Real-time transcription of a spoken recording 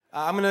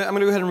I'm gonna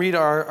go ahead and read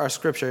our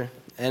scripture,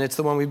 and it's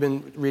the one we've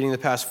been reading the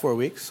past 4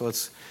 weeks. So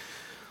let's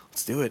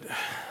do it.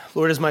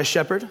 Lord is my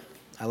shepherd;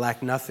 I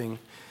lack nothing.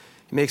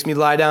 He makes me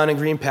lie down in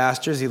green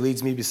pastures. He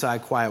leads me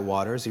beside quiet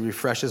waters. He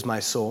refreshes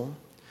my soul.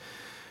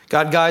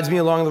 God guides me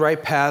along the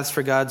right paths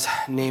for God's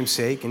name's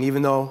sake. And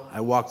even though I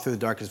walk through the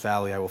darkest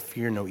valley, I will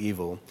fear no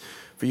evil,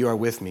 for you are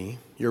with me.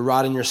 Your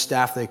rod and your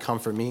staff, they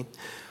comfort me.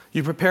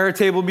 You prepare a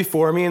table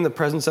before me in the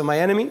presence of my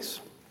enemies.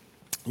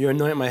 You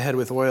anoint my head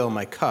with oil,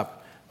 my cup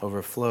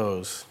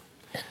overflows.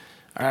 All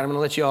right, I'm going to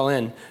let you all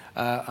in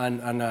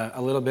on a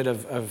little bit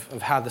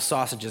of how the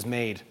sausage is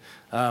made.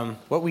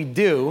 What we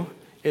do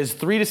is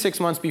 3 to 6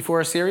 months before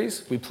a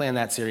series, we plan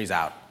that series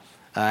out.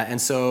 And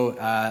so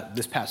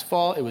this past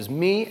fall, it was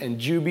me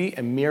and Juby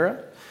and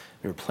Mira.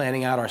 We were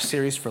planning out our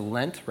series for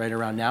Lent right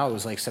around now. It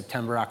was like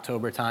September,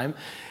 October time.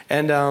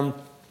 And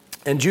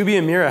Juby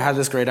and Mira had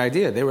this great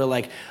idea. They were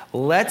like,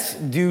 let's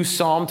do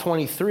Psalm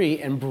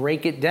 23 and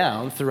break it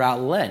down throughout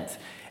Lent.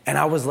 And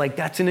I was like,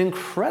 that's an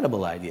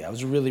incredible idea. I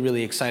was really,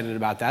 really excited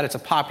about that. It's a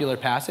popular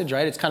passage,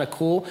 right? It's kind of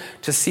cool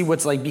to see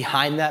what's like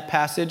behind that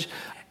passage.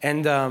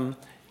 And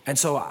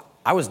so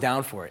I was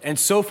down for it. And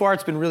so far,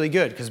 it's been really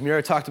good because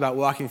Mira talked about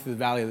walking through the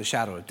valley of the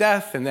shadow of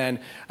death. And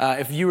then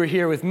if you were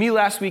here with me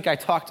last week, I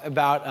talked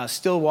about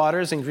still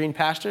waters and green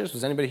pastures.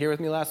 Was anybody here with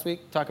me last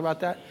week? Talk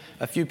about that?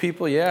 A few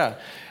people, yeah.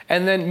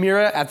 And then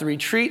Mira at the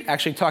retreat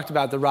actually talked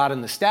about the rod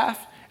and the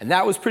staff. And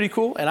that was pretty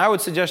cool. And I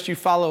would suggest you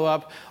follow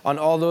up on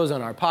all those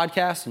on our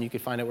podcast. And you can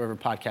find it wherever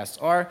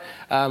podcasts are.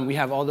 We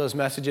have all those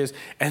messages.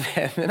 And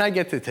then I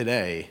get to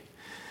today.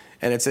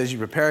 And it says, you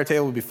prepare a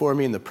table before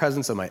me in the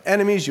presence of my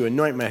enemies. You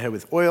anoint my head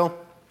with oil.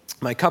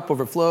 My cup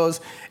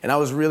overflows. And I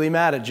was really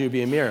mad at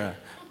Juby and Mira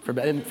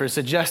for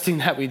suggesting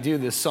that we do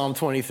this Psalm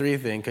 23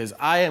 thing, because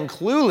I am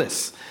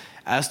clueless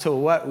as to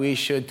what we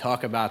should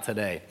talk about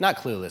today. Not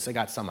clueless. I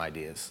got some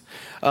ideas.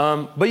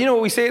 But you know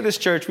what we say at this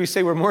church? We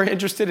say we're more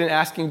interested in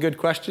asking good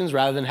questions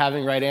rather than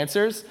having right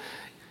answers.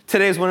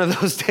 Today's one of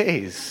those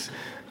days.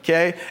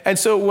 Okay? And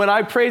so when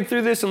I prayed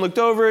through this and looked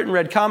over it and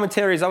read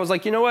commentaries, I was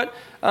like, you know what?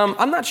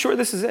 I'm not sure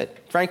this is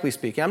it, frankly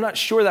speaking. I'm not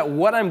sure that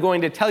what I'm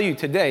going to tell you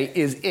today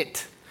is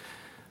it.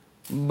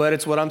 But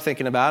it's what I'm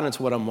thinking about, and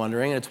it's what I'm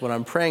wondering, and it's what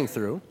I'm praying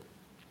through.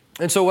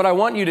 And so what I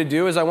want you to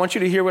do is I want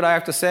you to hear what I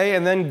have to say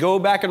and then go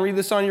back and read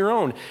this on your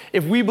own.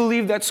 If we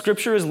believe that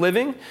Scripture is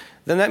living,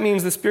 then that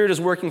means the Spirit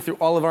is working through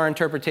all of our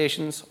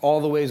interpretations,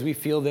 all the ways we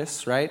feel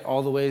this, right?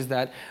 All the ways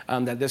that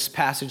this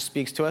passage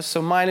speaks to us.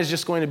 So mine is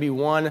just going to be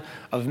one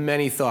of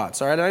many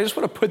thoughts, all right? And I just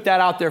want to put that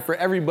out there for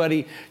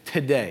everybody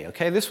today,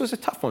 okay? This was a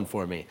tough one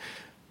for me,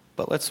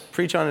 but let's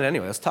preach on it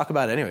anyway. Let's talk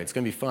about it anyway. It's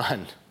going to be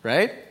fun,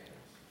 right?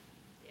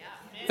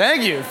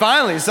 Thank you.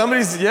 Finally, all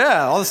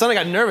of a sudden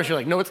I got nervous. You're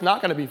like, no, it's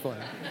not going to be fun.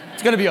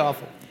 It's going to be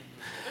awful.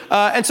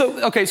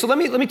 So let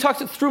me talk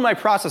through my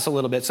process a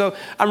little bit. So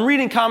I'm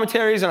reading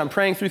commentaries and I'm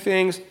praying through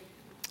things.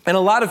 And a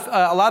lot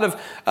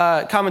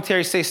of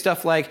commentaries say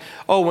stuff like,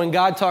 oh, when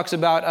God talks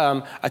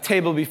about a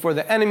table before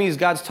the enemies,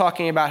 God's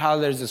talking about how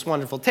there's this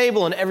wonderful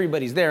table and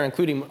everybody's there,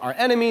 including our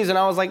enemies. And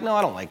I was like, no,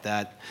 I don't like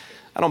that.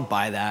 I don't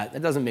buy that.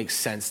 That doesn't make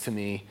sense to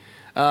me.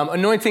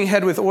 Anointing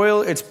head with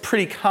oil, it's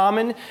pretty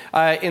common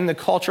in the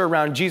culture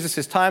around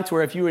Jesus' time, to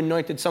where if you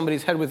anointed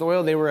somebody's head with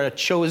oil, they were a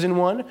chosen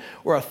one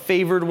or a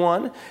favored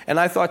one. And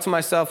I thought to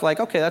myself, like,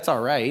 okay, that's all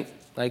right.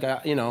 Like,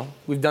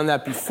 we've done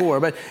that before,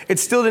 but it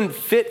still didn't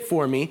fit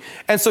for me.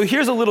 And so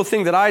here's a little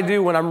thing that I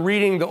do when I'm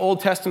reading the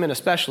Old Testament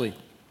especially.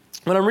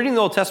 When I'm reading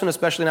the Old Testament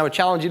especially, and I would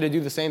challenge you to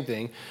do the same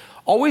thing,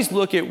 always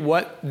look at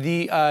what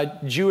the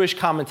Jewish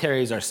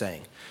commentaries are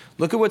saying.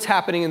 Look at what's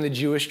happening in the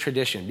Jewish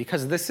tradition,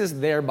 because this is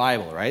their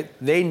Bible, right?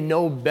 They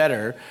know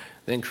better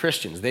than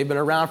Christians. They've been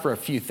around for a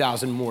few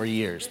thousand more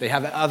years. They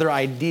have other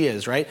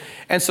ideas, right?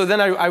 And so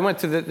then I went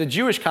to the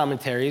Jewish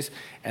commentaries,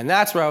 and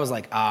that's where I was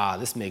like,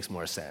 this makes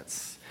more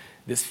sense.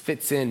 This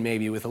fits in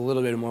maybe with a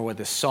little bit more what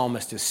the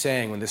psalmist is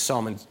saying when the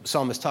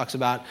psalmist talks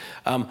about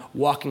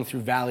walking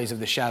through valleys of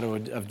the shadow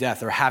of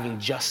death, or having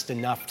just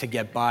enough to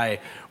get by,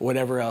 or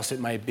whatever else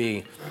it might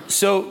be.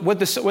 So what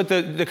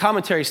the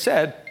commentary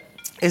said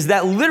is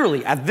that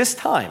literally at this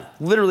time,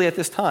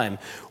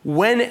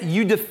 when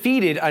you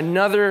defeated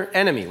another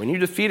enemy, when you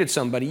defeated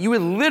somebody, you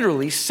would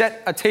literally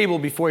set a table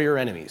before your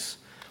enemies.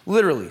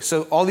 Literally.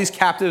 So all these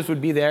captives would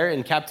be there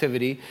in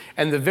captivity,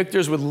 and the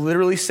victors would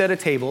literally set a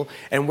table,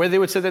 and where they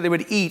would sit there, they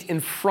would eat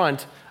in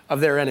front of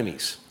their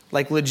enemies.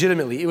 Like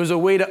legitimately. It was a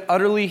way to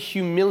utterly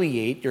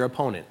humiliate your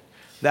opponent.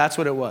 That's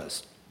what it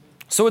was.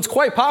 So it's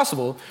quite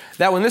possible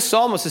that when this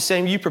psalmist is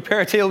saying, you prepare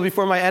a table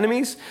before my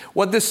enemies,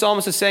 what this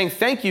psalmist is saying,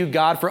 thank you,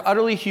 God, for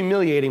utterly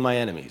humiliating my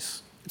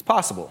enemies. It's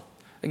possible.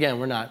 Again,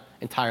 we're not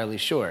entirely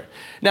sure.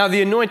 Now,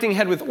 the anointing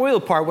head with oil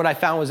part, what I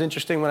found was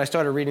interesting when I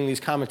started reading these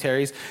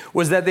commentaries,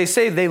 was that they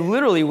say they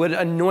literally would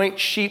anoint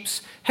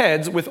sheep's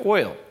heads with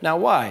oil. Now,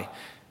 why?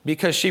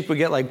 Because sheep would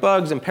get like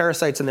bugs and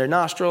parasites in their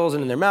nostrils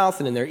and in their mouth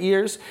and in their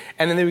ears,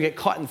 and then they would get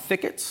caught in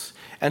thickets.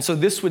 And so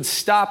this would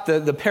stop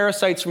the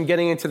parasites from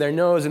getting into their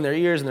nose and their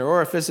ears and their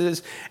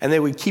orifices, and they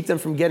would keep them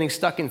from getting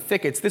stuck in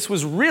thickets. This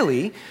was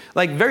really,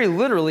 like very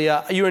literally,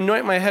 you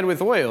anoint my head with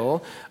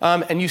oil,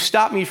 and you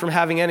stop me from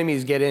having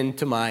enemies get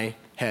into my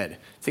head,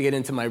 to get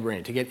into my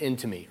brain, to get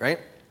into me, right?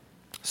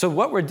 So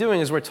what we're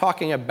doing is we're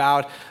talking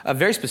about,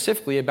 very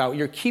specifically about,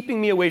 you're keeping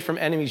me away from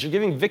enemies. You're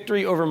giving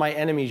victory over my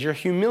enemies. You're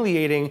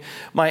humiliating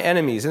my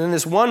enemies. And then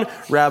this one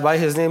rabbi,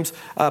 his name's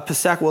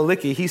Pesach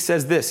Walicki, he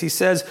says this. He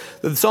says,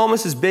 the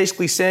psalmist is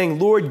basically saying,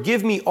 Lord,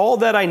 give me all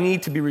that I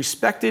need to be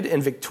respected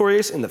and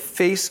victorious in the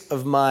face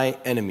of my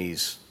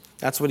enemies.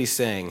 That's what he's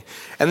saying.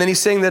 And then he's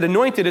saying that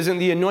anointed isn't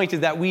the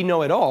anointed that we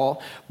know at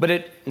all, but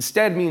it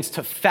instead means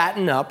to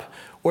fatten up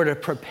or to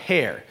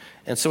prepare.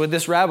 And so what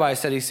this rabbi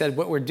said, he said,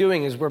 what we're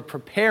doing is we're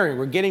preparing,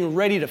 we're getting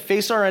ready to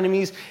face our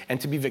enemies and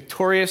to be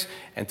victorious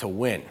and to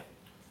win.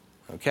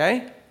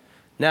 Okay?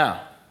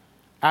 Now,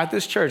 at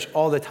this church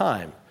all the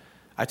time,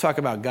 I talk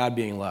about God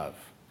being love.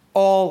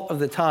 All of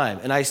the time.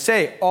 And I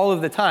say all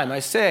of the time. I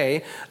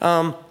say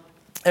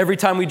every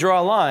time we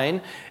draw a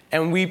line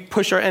and we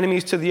push our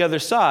enemies to the other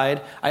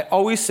side, I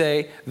always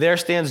say, there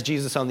stands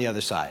Jesus on the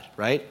other side,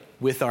 right?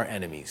 With our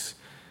enemies.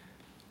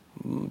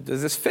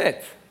 Does this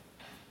fit?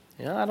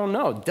 I don't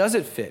know. Does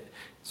it fit?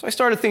 So I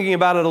started thinking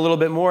about it a little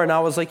bit more, and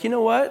I was like, you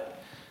know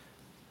what?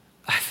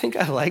 I think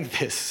I like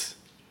this.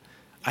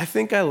 I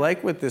think I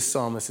like what this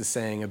psalmist is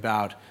saying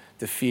about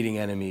defeating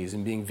enemies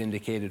and being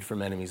vindicated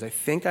from enemies. I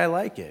think I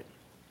like it.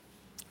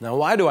 Now,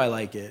 why do I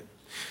like it?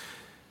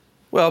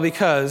 Well,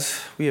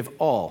 because we have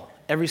all,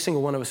 every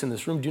single one of us in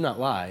this room, do not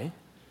lie,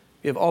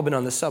 we have all been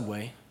on the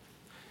subway,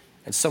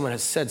 and someone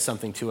has said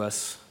something to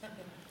us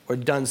or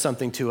done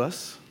something to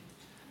us,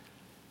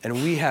 and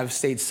we have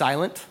stayed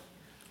silent.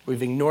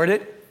 We've ignored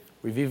it.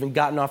 We've even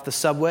gotten off the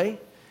subway.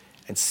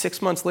 And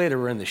 6 months later,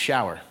 we're in the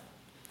shower.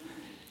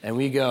 And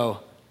we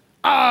go,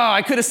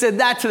 I could have said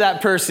that to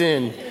that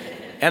person.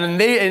 And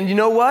you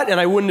know what? And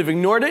I wouldn't have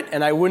ignored it.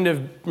 And I wouldn't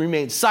have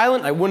remained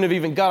silent. I wouldn't have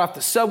even got off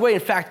the subway. In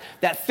fact,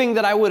 that thing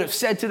that I would have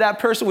said to that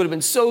person would have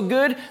been so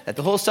good that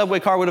the whole subway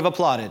car would have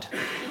applauded.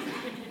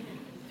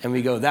 And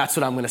we go, that's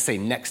what I'm going to say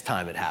next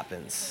time it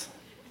happens.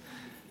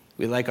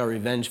 We like our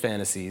revenge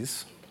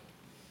fantasies.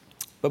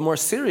 But more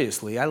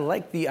seriously, I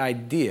like the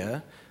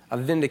idea of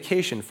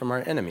vindication from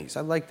our enemies.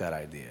 I like that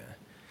idea.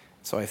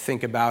 So I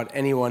think about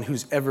anyone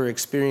who's ever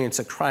experienced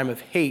a crime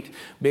of hate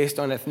based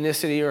on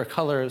ethnicity or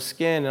color of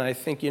skin, and I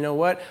think, you know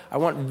what? I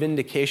want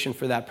vindication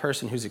for that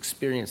person who's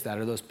experienced that,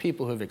 or those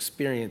people who have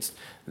experienced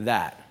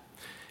that.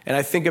 And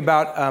I think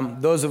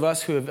about those of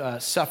us who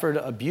have suffered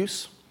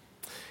abuse,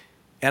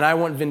 and I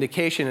want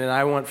vindication, and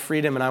I want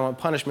freedom, and I want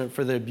punishment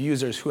for the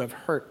abusers who have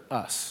hurt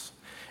us.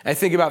 I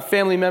think about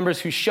family members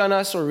who shun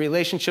us or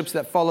relationships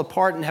that fall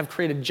apart and have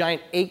created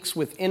giant aches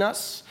within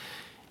us.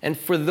 And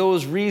for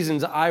those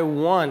reasons, I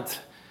want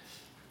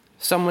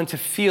someone to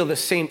feel the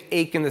same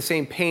ache and the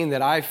same pain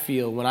that I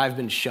feel when I've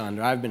been shunned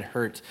or I've been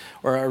hurt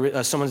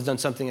or someone's done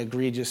something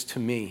egregious to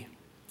me.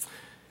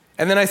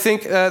 And then I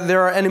think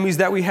there are enemies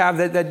that we have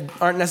that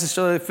aren't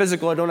necessarily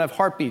physical or don't have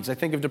heartbeats. I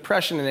think of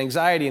depression and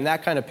anxiety and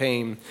that kind of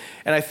pain.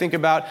 And I think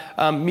about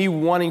me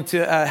wanting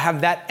to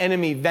have that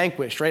enemy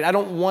vanquished, right? I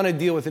don't want to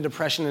deal with the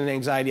depression and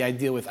anxiety I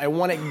deal with. I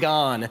want it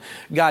gone.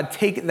 God,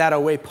 take that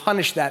away,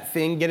 punish that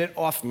thing, get it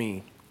off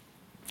me.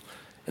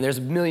 And there's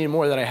a million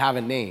more that I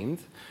haven't named,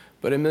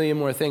 but a million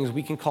more things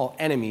we can call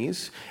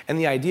enemies. And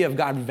the idea of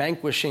God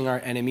vanquishing our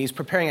enemies,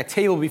 preparing a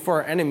table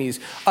before our enemies,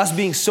 us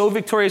being so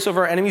victorious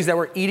over our enemies that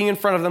we're eating in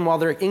front of them while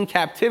they're in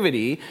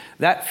captivity,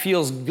 that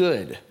feels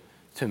good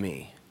to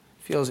me,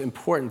 feels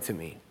important to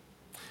me,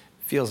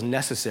 feels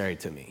necessary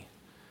to me.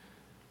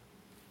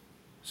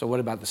 So what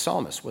about the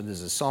psalmist? What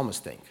does the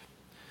psalmist think?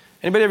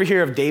 Anybody ever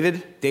hear of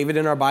David? David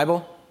in our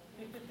Bible?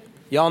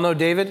 Y'all know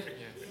David?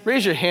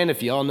 Raise your hand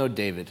if y'all know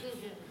David.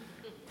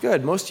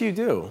 Good, most of you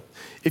do.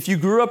 If you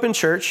grew up in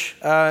church,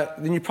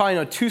 then you probably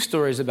know two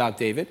stories about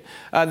David.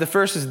 The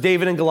first is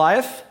David and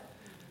Goliath.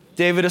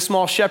 David, a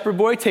small shepherd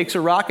boy, takes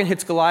a rock and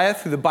hits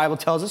Goliath, who the Bible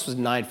tells us was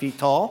 9 feet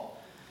tall.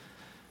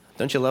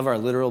 Don't you love our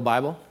literal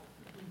Bible?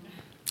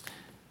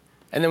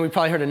 And then we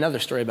probably heard another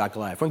story about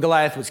Goliath. When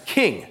Goliath was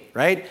king,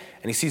 right?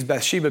 And he sees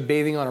Bathsheba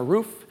bathing on a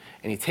roof,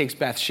 and he takes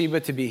Bathsheba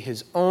to be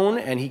his own,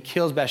 and he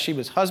kills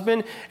Bathsheba's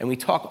husband. And we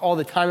talk all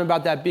the time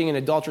about that being an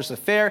adulterous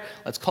affair.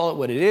 Let's call it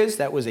what it is.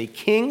 That was a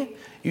king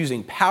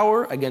using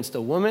power against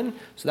a woman.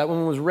 So that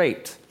woman was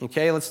raped.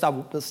 Okay, let's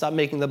stop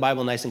making the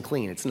Bible nice and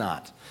clean. It's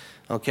not.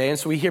 Okay, and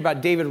so we hear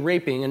about David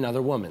raping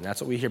another woman.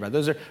 That's what we hear about.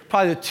 Those are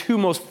probably the two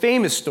most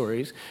famous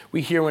stories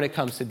we hear when it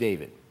comes to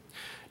David.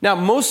 Now,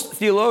 most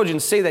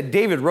theologians say that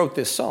David wrote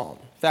this psalm.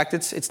 In fact,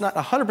 it's not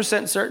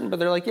 100% certain, but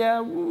they're like,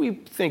 yeah, we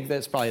think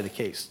that's probably the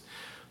case.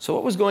 So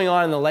what was going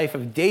on in the life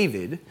of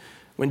David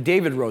when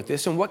David wrote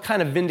this, and what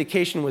kind of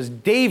vindication was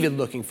David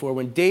looking for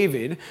when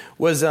David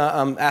was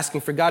asking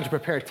for God to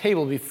prepare a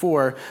table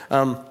before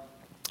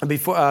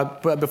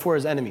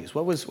his enemies?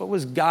 What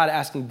was God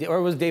asking,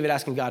 or was David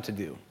asking God to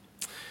do?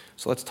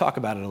 So let's talk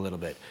about it a little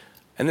bit.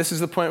 And this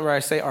is the point where I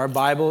say our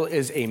Bible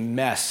is a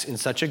mess in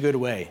such a good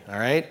way, all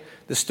right?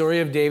 The story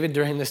of David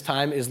during this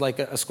time is like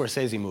a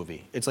Scorsese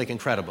movie. It's like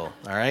incredible,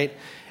 all right?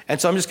 And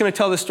so I'm just going to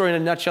tell this story in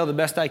a nutshell the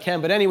best I can.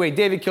 But anyway,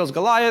 David kills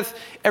Goliath.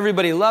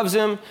 Everybody loves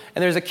him.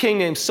 And there's a king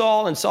named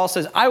Saul. And Saul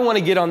says, I want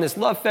to get on this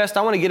love fest.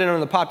 I want to get in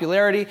on the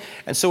popularity.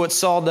 And so what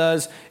Saul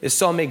does is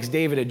Saul makes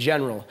David a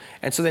general.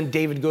 And so then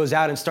David goes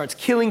out and starts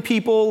killing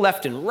people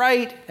left and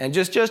right and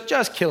just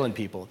killing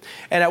people.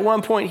 And at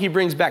one point, he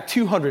brings back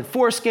 200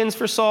 foreskins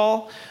for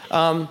Saul.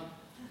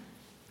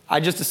 I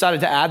just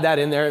decided to add that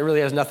in there. It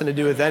really has nothing to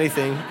do with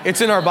anything.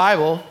 It's in our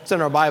Bible. It's in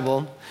our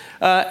Bible.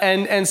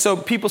 And so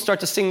people start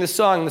to sing this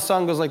song. The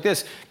song goes like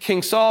this.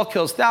 King Saul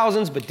kills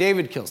thousands, but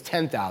David kills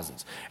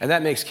 10,000s. And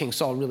that makes King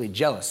Saul really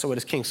jealous. So what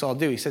does King Saul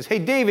do? He says, hey,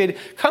 David,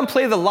 come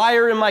play the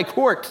lyre in my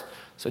court.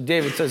 So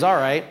David says, all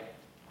right.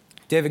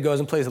 David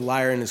goes and plays the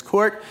lyre in his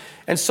court.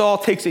 And Saul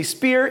takes a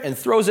spear and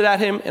throws it at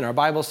him. And our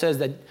Bible says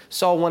that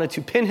Saul wanted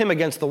to pin him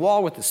against the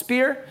wall with the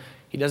spear.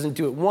 He doesn't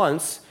do it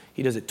once.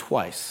 He does it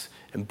twice.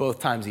 And both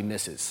times he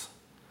misses.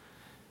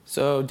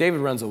 So David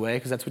runs away,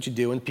 because that's what you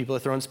do when people are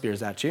throwing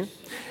spears at you.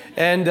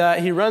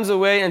 And he runs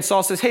away, and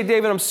Saul says, hey,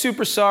 David, I'm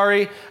super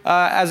sorry.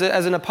 As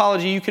an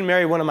apology, you can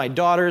marry one of my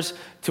daughters.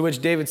 To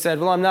which David said,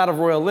 well, I'm not of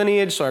royal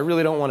lineage, so I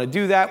really don't want to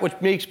do that, which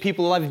makes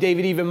people love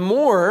David even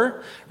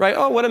more, right?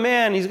 Oh, what a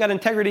man. He's got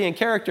integrity and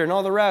character and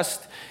all the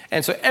rest.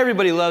 And so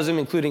everybody loves him,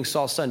 including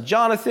Saul's son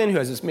Jonathan, who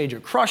has this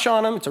major crush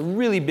on him. It's a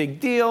really big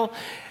deal.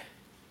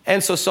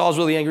 And so Saul's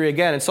really angry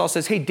again. And Saul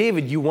says, hey,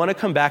 David, you want to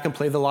come back and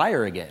play the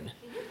lyre again?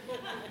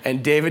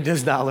 And David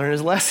does not learn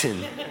his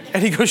lesson.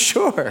 And he goes,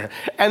 sure.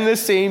 And the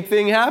same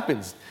thing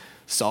happens.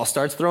 Saul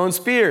starts throwing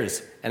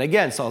spears. And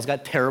again, Saul's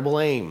got terrible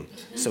aim.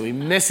 So he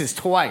misses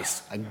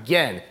twice.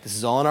 Again, this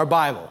is all in our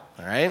Bible,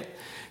 all right?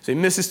 So he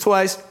misses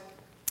twice.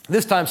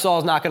 This time,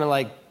 Saul's not going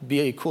to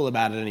be cool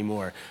about it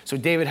anymore. So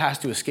David has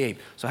to escape.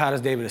 So how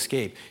does David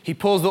escape? He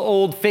pulls the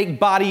old fake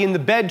body in the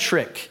bed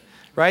trick,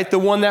 right? The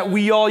one that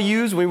we all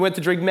used when we went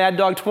to drink Mad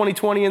Dog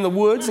 2020 in the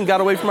woods and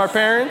got away from our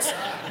parents.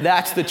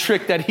 That's the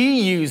trick that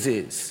he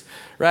uses,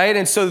 right?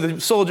 And so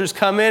the soldiers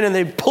come in and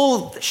they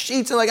pull the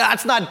sheets and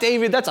it's not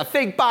David, that's a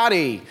fake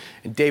body.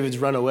 And David's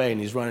run away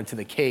and he's running to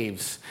the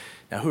caves.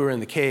 Now, who are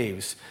in the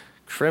caves?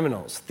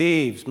 Criminals,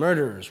 thieves,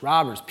 murderers,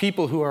 robbers,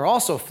 people who are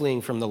also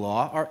fleeing from the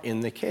law are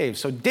in the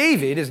caves. So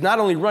David is not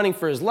only running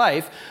for his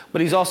life,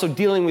 but he's also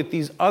dealing with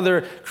these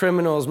other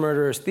criminals,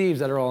 murderers, thieves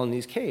that are all in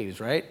these caves,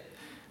 right?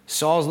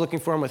 Saul's looking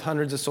for him with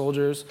hundreds of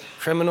soldiers.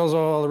 Criminals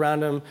are all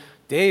around him.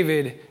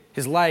 David,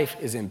 his life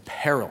is in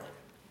peril,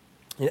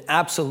 in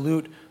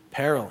absolute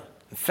peril.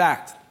 In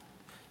fact,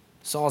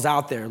 Saul's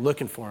out there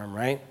looking for him,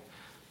 right?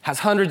 Has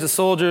hundreds of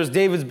soldiers.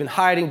 David's been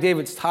hiding.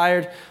 David's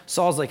tired.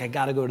 Saul's like, I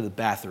got to go to the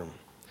bathroom.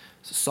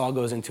 So Saul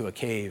goes into a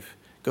cave,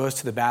 goes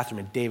to the bathroom,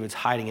 and David's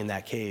hiding in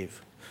that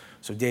cave.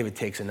 So David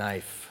takes a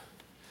knife.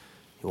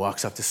 He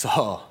walks up to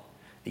Saul.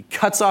 He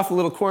cuts off a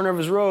little corner of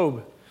his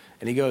robe.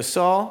 And he goes,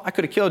 Saul, I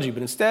could have killed you,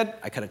 but instead,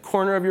 I cut a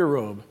corner of your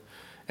robe.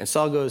 And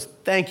Saul goes,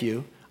 thank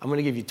you. I'm going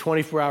to give you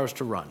 24 hours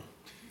to run.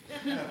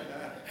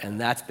 And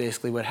that's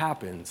basically what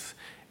happens.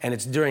 And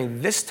it's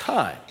during this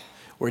time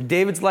where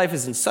David's life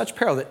is in such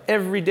peril that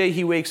every day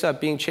he wakes up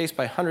being chased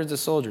by hundreds of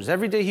soldiers.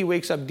 Every day he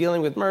wakes up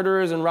dealing with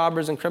murderers and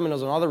robbers and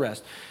criminals and all the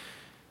rest.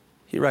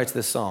 He writes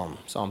this psalm,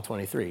 Psalm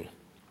 23.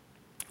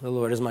 The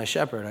Lord is my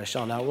shepherd, I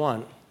shall not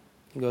want.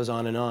 He goes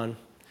on and on.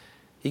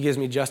 He gives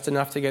me just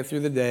enough to get through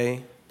the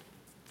day.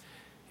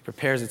 He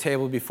prepares a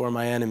table before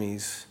my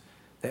enemies,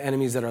 the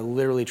enemies that are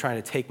literally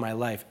trying to take my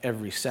life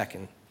every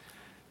second.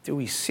 Do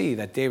we see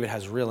that David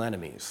has real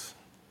enemies?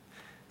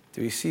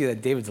 Do we see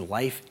that David's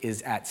life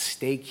is at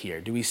stake here?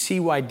 Do we see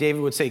why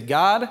David would say,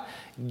 God,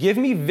 give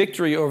me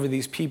victory over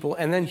these people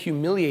and then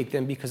humiliate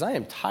them because I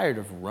am tired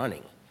of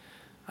running.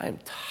 I am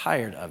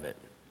tired of it.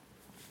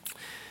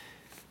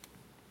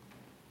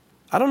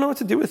 I don't know what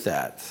to do with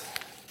that.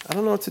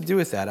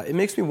 It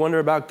makes me wonder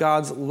about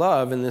God's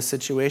love in this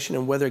situation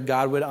and whether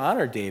God would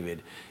honor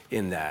David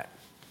in that.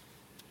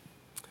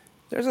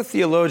 There's a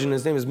theologian,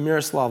 his name is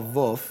Miroslav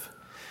Volf.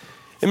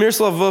 And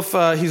Miroslav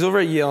Volf, he's over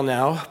at Yale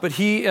now, but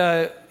he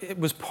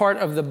was part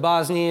of the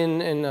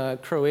Bosnian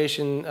and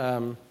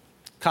Croatian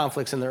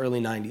conflicts in the early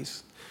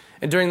 90s.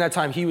 And during that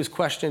time, he was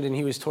questioned and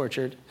he was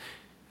tortured.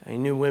 He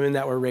knew women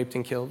that were raped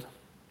and killed.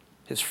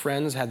 His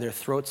friends had their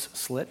throats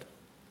slit.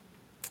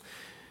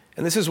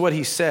 And this is what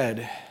he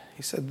said.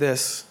 He said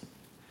this.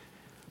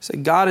 He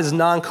said, God is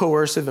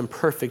non-coercive and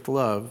perfect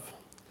love.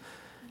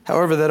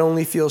 However, that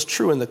only feels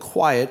true in the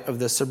quiet of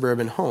the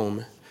suburban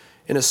home.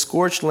 In a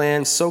scorched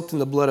land soaked in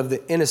the blood of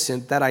the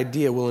innocent, that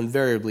idea will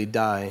invariably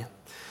die.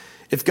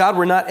 If God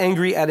were not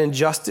angry at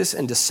injustice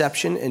and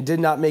deception and did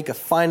not make a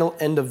final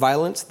end of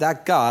violence,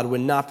 that God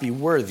would not be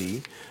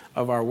worthy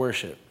of our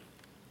worship.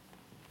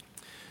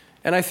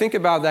 And I think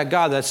about that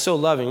God that's so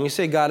loving. We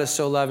say God is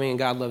so loving and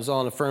God loves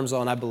all and affirms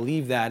all, and I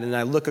believe that. And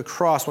I look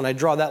across, when I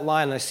draw that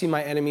line, and I see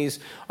my enemies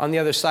on the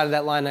other side of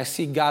that line, and I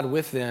see God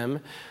with them.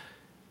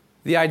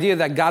 The idea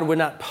that God would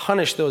not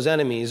punish those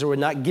enemies or would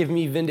not give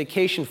me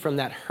vindication from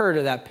that hurt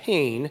or that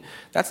pain,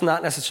 that's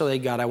not necessarily a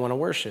God I want to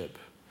worship.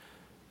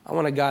 I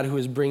want a God who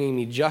is bringing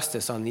me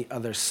justice on the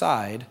other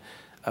side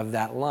of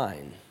that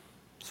line.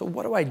 So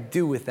what do I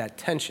do with that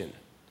tension?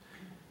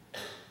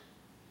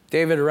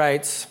 David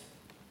writes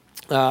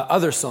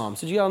other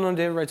psalms. Did you all know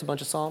David writes a bunch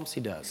of psalms?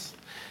 He does.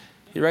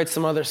 He writes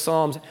some other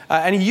psalms.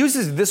 And he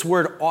uses this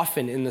word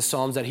often in the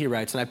psalms that he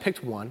writes. And I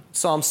picked one,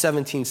 Psalm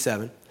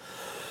 17:7.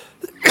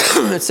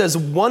 It says,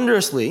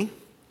 wondrously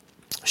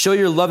show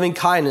your loving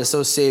kindness,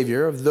 O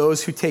Savior, of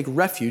those who take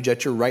refuge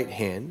at your right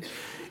hand,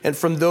 and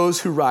from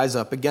those who rise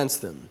up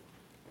against them.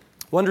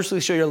 Wondrously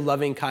show your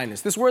loving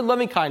kindness. This word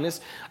loving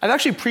kindness, I've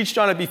actually preached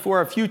on it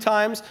before a few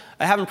times.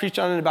 I haven't preached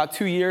on it in about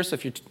 2 years, so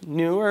if you're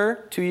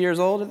newer, 2 years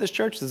old at this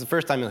church, this is the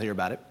first time you'll hear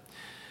about it.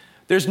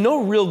 There's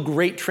no real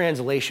great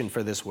translation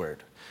for this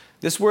word.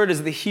 This word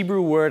is the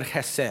Hebrew word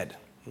hesed.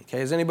 Okay,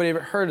 has anybody ever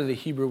heard of the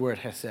Hebrew word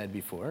hesed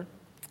before?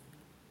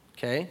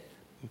 Okay,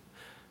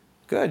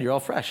 good, you're all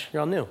fresh,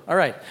 you're all new. All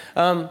right,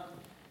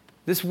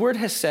 this word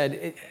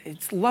hesed,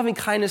 it's loving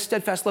kindness,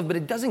 steadfast love, but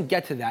it doesn't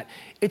get to that.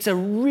 It's a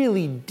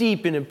really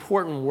deep and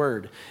important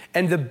word.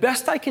 And the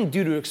best I can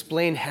do to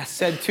explain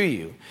hesed to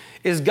you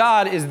is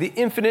God is the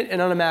infinite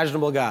and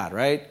unimaginable God,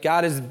 right?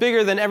 God is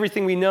bigger than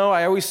everything we know.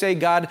 I always say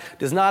God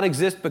does not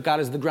exist, but God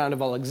is the ground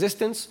of all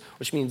existence,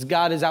 which means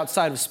God is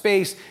outside of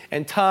space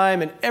and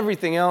time and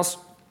everything else.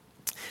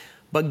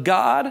 But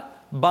God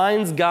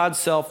binds God's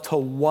self to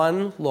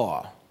one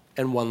law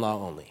and one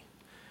law only.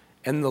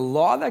 And the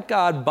law that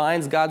God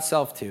binds God's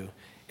self to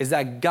is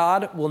that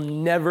God will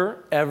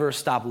never, ever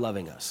stop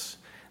loving us.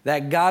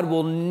 That God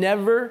will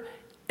never,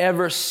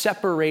 ever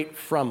separate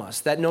from us.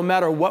 That no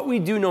matter what we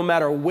do, no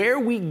matter where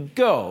we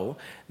go,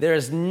 there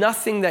is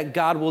nothing that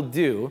God will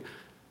do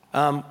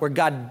where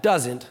God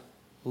doesn't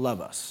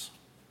love us.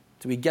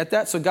 Do we get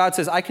that? So God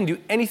says, I can do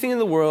anything in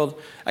the world,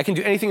 I can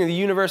do anything in the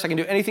universe, I can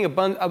do anything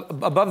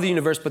above the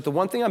universe, but the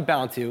one thing I'm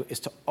bound to is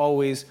to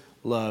always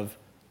love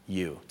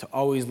you, to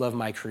always love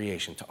my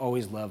creation, to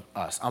always love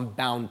us. I'm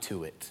bound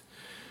to it.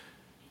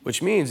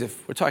 Which means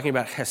if we're talking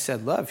about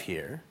hesed love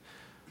here,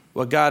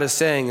 what God is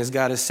saying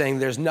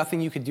there's nothing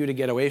you could do to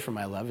get away from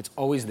my love. It's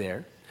always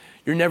there.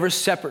 You're never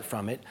separate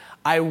from it.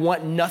 I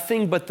want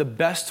nothing but the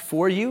best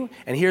for you.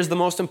 And here's the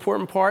most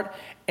important part.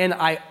 And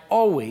I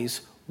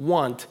always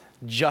want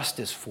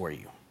justice for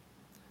you.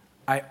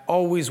 I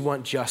always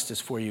want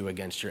justice for you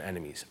against your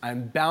enemies.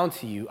 I'm bound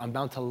to you. I'm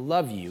bound to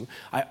love you.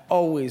 I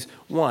always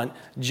want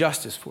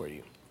justice for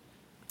you.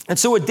 And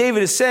so what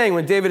David is saying,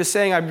 when David is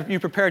saying, you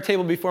prepare a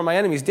table before my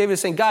enemies, David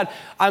is saying, God,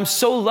 I'm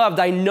so loved.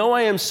 I know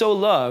I am so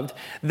loved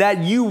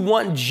that you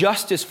want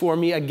justice for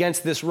me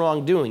against this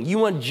wrongdoing. You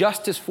want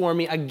justice for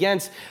me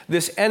against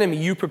this enemy.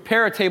 You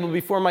prepare a table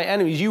before my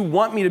enemies. You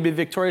want me to be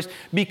victorious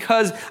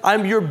because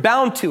you're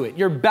bound to it.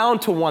 You're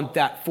bound to want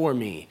that for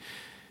me.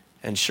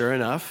 And sure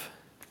enough,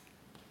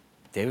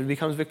 David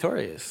becomes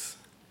victorious.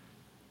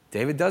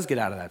 David does get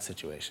out of that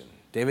situation.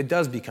 David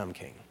does become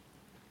king.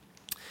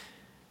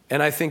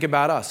 And I think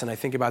about us, and I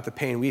think about the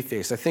pain we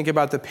face. I think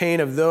about the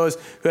pain of those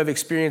who have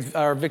experienced,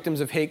 are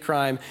victims of hate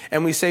crime,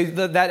 and we say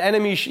that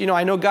enemy,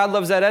 I know God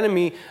loves that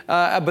enemy,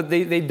 but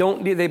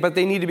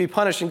they need to be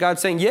punished. And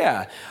God's saying,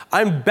 yeah,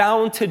 I'm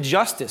bound to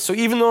justice. So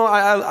even though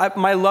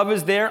my love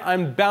is there,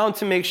 I'm bound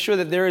to make sure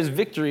that there is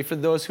victory for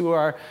those who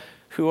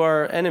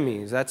are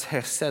enemies. That's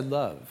hesed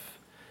love.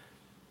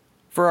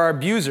 For our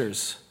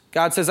abusers,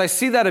 God says, I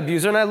see that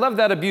abuser and I love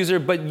that abuser,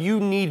 but you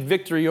need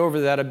victory over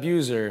that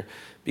abuser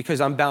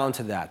because I'm bound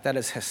to that. That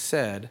is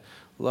hesed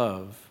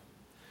love.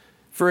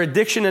 For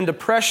addiction and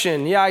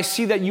depression, yeah, I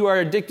see that you are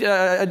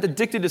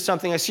addicted to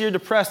something. I see you're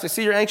depressed. I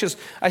see you're anxious.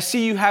 I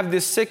see you have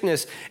this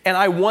sickness, and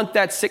I want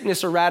that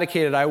sickness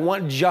eradicated. I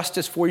want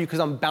justice for you because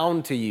I'm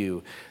bound to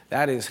you.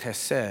 That is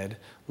hesed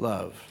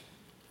love.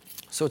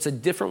 So it's a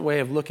different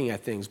way of looking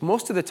at things.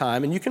 Most of the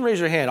time, and you can raise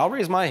your hand, I'll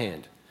raise my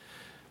hand.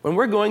 When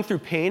we're going through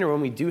pain or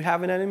when we do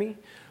have an enemy,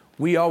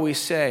 we always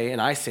say,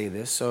 and I say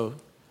this, so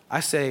I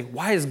say,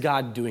 why is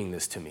God doing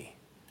this to me?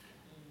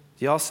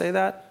 Do y'all say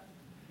that?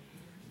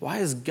 Why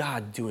is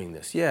God doing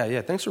this?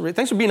 Yeah, thanks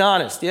for being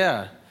honest,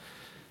 yeah.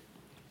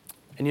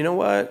 And you know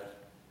what?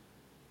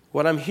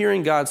 What I'm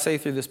hearing God say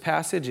through this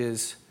passage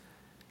is,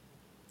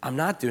 I'm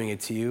not doing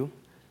it to you.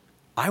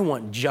 I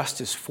want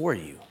justice for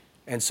you.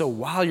 And so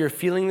while you're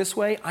feeling this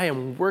way, I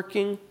am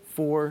working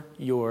for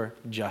your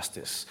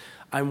justice.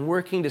 I'm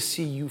working to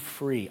see you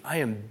free. I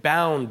am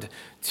bound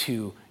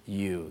to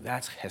you.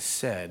 That's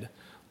hesed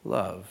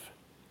love.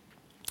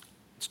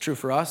 It's true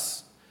for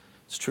us.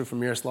 It's true for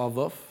Miroslav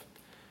Volf.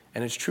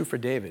 And it's true for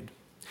David.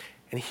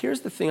 And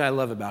here's the thing I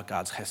love about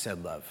God's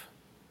hesed love.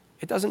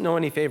 It doesn't know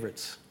any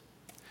favorites.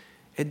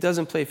 It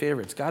doesn't play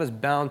favorites. God is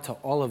bound to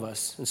all of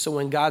us. And so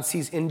when God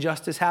sees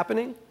injustice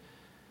happening,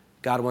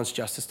 God wants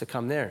justice to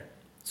come there.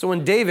 So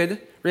when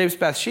David rapes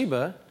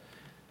Bathsheba,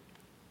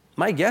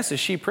 my guess is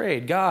she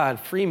prayed, God,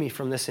 free me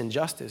from this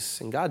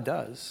injustice. And God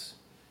does.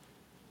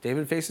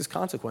 David faces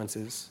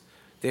consequences.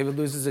 David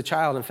loses a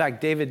child. In fact,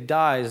 David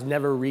dies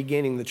never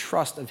regaining the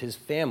trust of his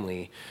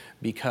family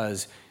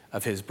because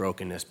of his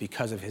brokenness,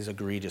 because of his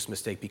egregious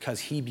mistake,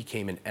 because he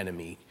became an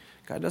enemy.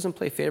 God doesn't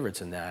play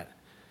favorites in that.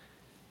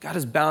 God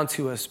is bound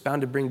to us,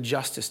 bound to bring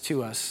justice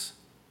to us.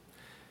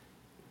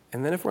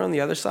 And then if we're on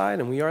the other side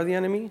and we are the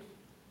enemy,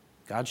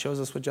 God shows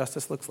us what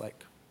justice looks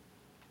like.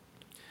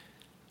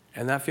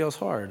 And that feels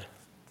hard.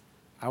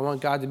 I want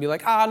God to be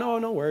like,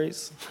 no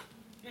worries.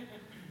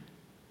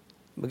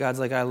 But God's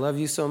like, I love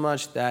you so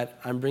much that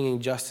I'm bringing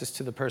justice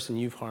to the person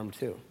you've harmed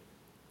too.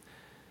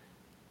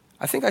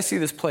 I think I see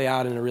this play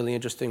out in a really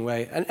interesting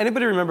way. And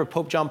anybody remember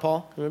Pope John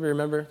Paul?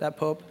 Remember that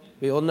Pope?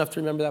 Are you old enough to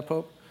remember that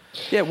Pope?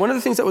 Yeah, one of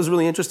the things that was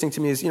really interesting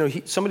to me is,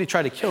 somebody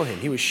tried to kill him.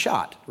 He was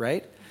shot,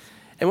 right?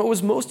 And what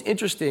was most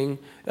interesting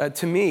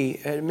to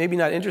me, and maybe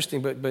not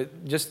interesting,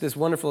 but just this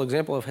wonderful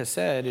example of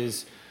Hesed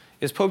is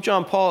Pope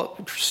John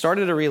Paul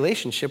started a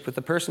relationship with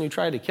the person who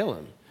tried to kill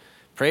him.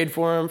 Prayed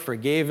for him,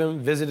 forgave him,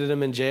 visited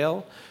him in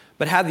jail,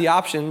 but had the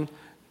option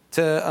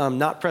to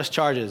not press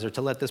charges or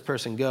to let this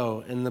person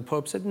go. And the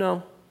Pope said,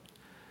 no,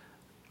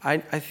 I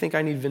think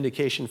I need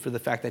vindication for the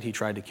fact that he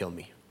tried to kill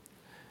me.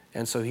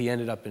 And so he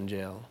ended up in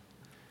jail.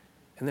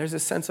 And there's a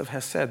sense of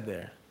Hesed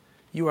there.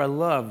 You are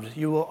loved.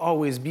 You will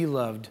always be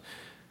loved.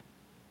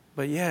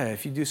 But yeah,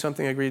 if you do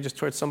something egregious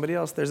towards somebody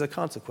else, there's a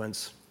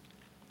consequence.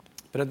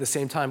 But at the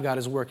same time, God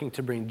is working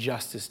to bring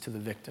justice to the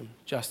victim,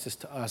 justice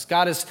to us.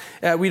 God is,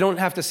 we don't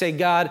have to say,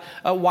 God,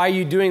 why are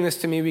you doing this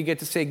to me? We get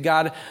to say,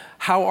 God,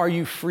 how are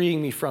you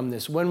freeing me from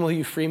this? When will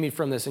you free me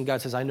from this? And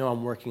God says, I know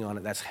I'm working on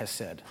it. That's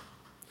Hesed.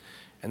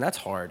 And that's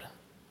hard.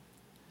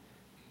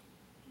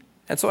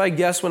 And so I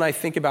guess when I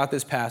think about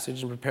this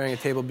passage and preparing a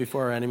table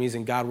before our enemies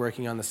and God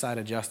working on the side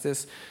of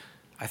justice,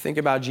 I think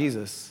about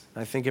Jesus.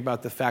 I think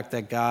about the fact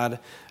that God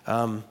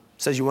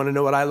says, you want to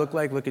know what I look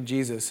like? Look at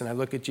Jesus. And I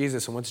look at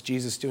Jesus, and what's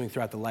Jesus doing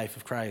throughout the life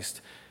of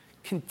Christ?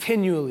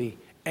 Continually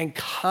and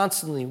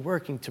constantly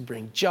working to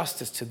bring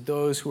justice to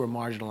those who are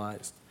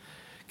marginalized.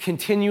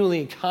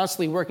 Continually and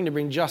constantly working to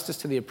bring justice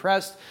to the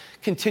oppressed.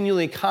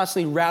 Continually and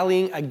constantly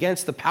rallying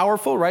against the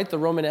powerful, right? The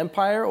Roman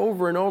Empire,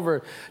 over and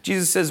over.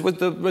 Jesus says, what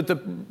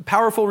the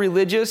powerful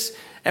religious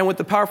and what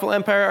the powerful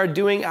empire are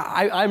doing,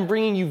 I'm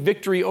bringing you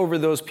victory over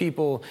those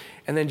people.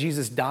 And then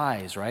Jesus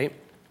dies, right?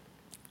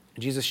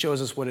 Jesus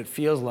shows us what it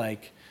feels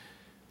like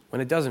when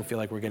it doesn't feel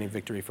like we're getting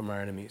victory from our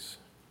enemies.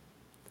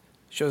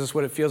 Shows us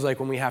what it feels like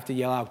when we have to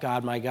yell out,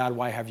 God, my God,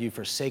 why have you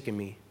forsaken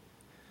me?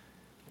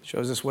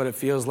 Shows us what it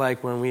feels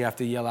like when we have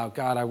to yell out,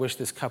 God, I wish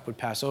this cup would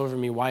pass over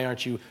me. Why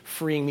aren't you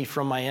freeing me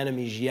from my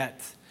enemies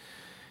yet?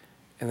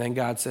 And then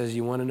God says,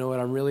 you want to know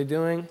what I'm really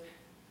doing?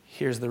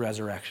 Here's the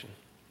resurrection.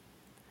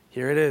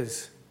 Here it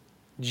is.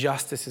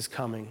 Justice is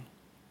coming.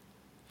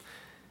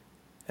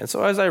 And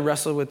so as I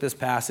wrestle with this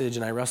passage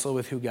and I wrestle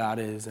with who God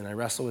is and I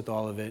wrestle with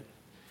all of it,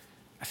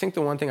 I think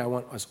the one thing I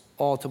want us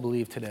all to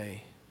believe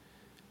today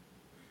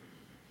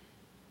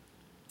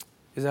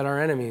is that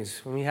our enemies,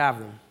 when we have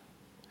them,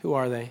 who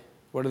are they?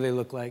 What do they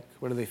look like?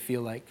 What do they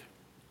feel like?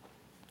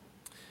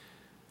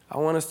 I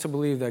want us to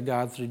believe that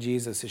God, through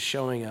Jesus, is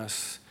showing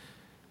us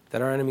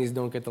that our enemies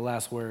don't get the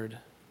last word,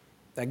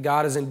 that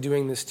God isn't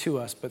doing this to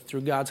us, but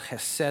through God's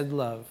Hesed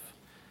love,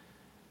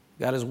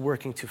 God is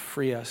working to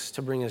free us,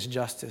 to bring us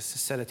justice, to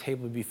set a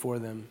table before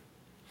them.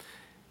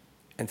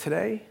 And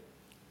today,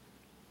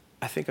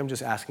 I think I'm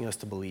just asking us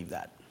to believe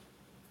that.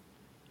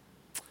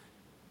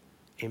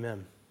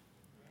 Amen.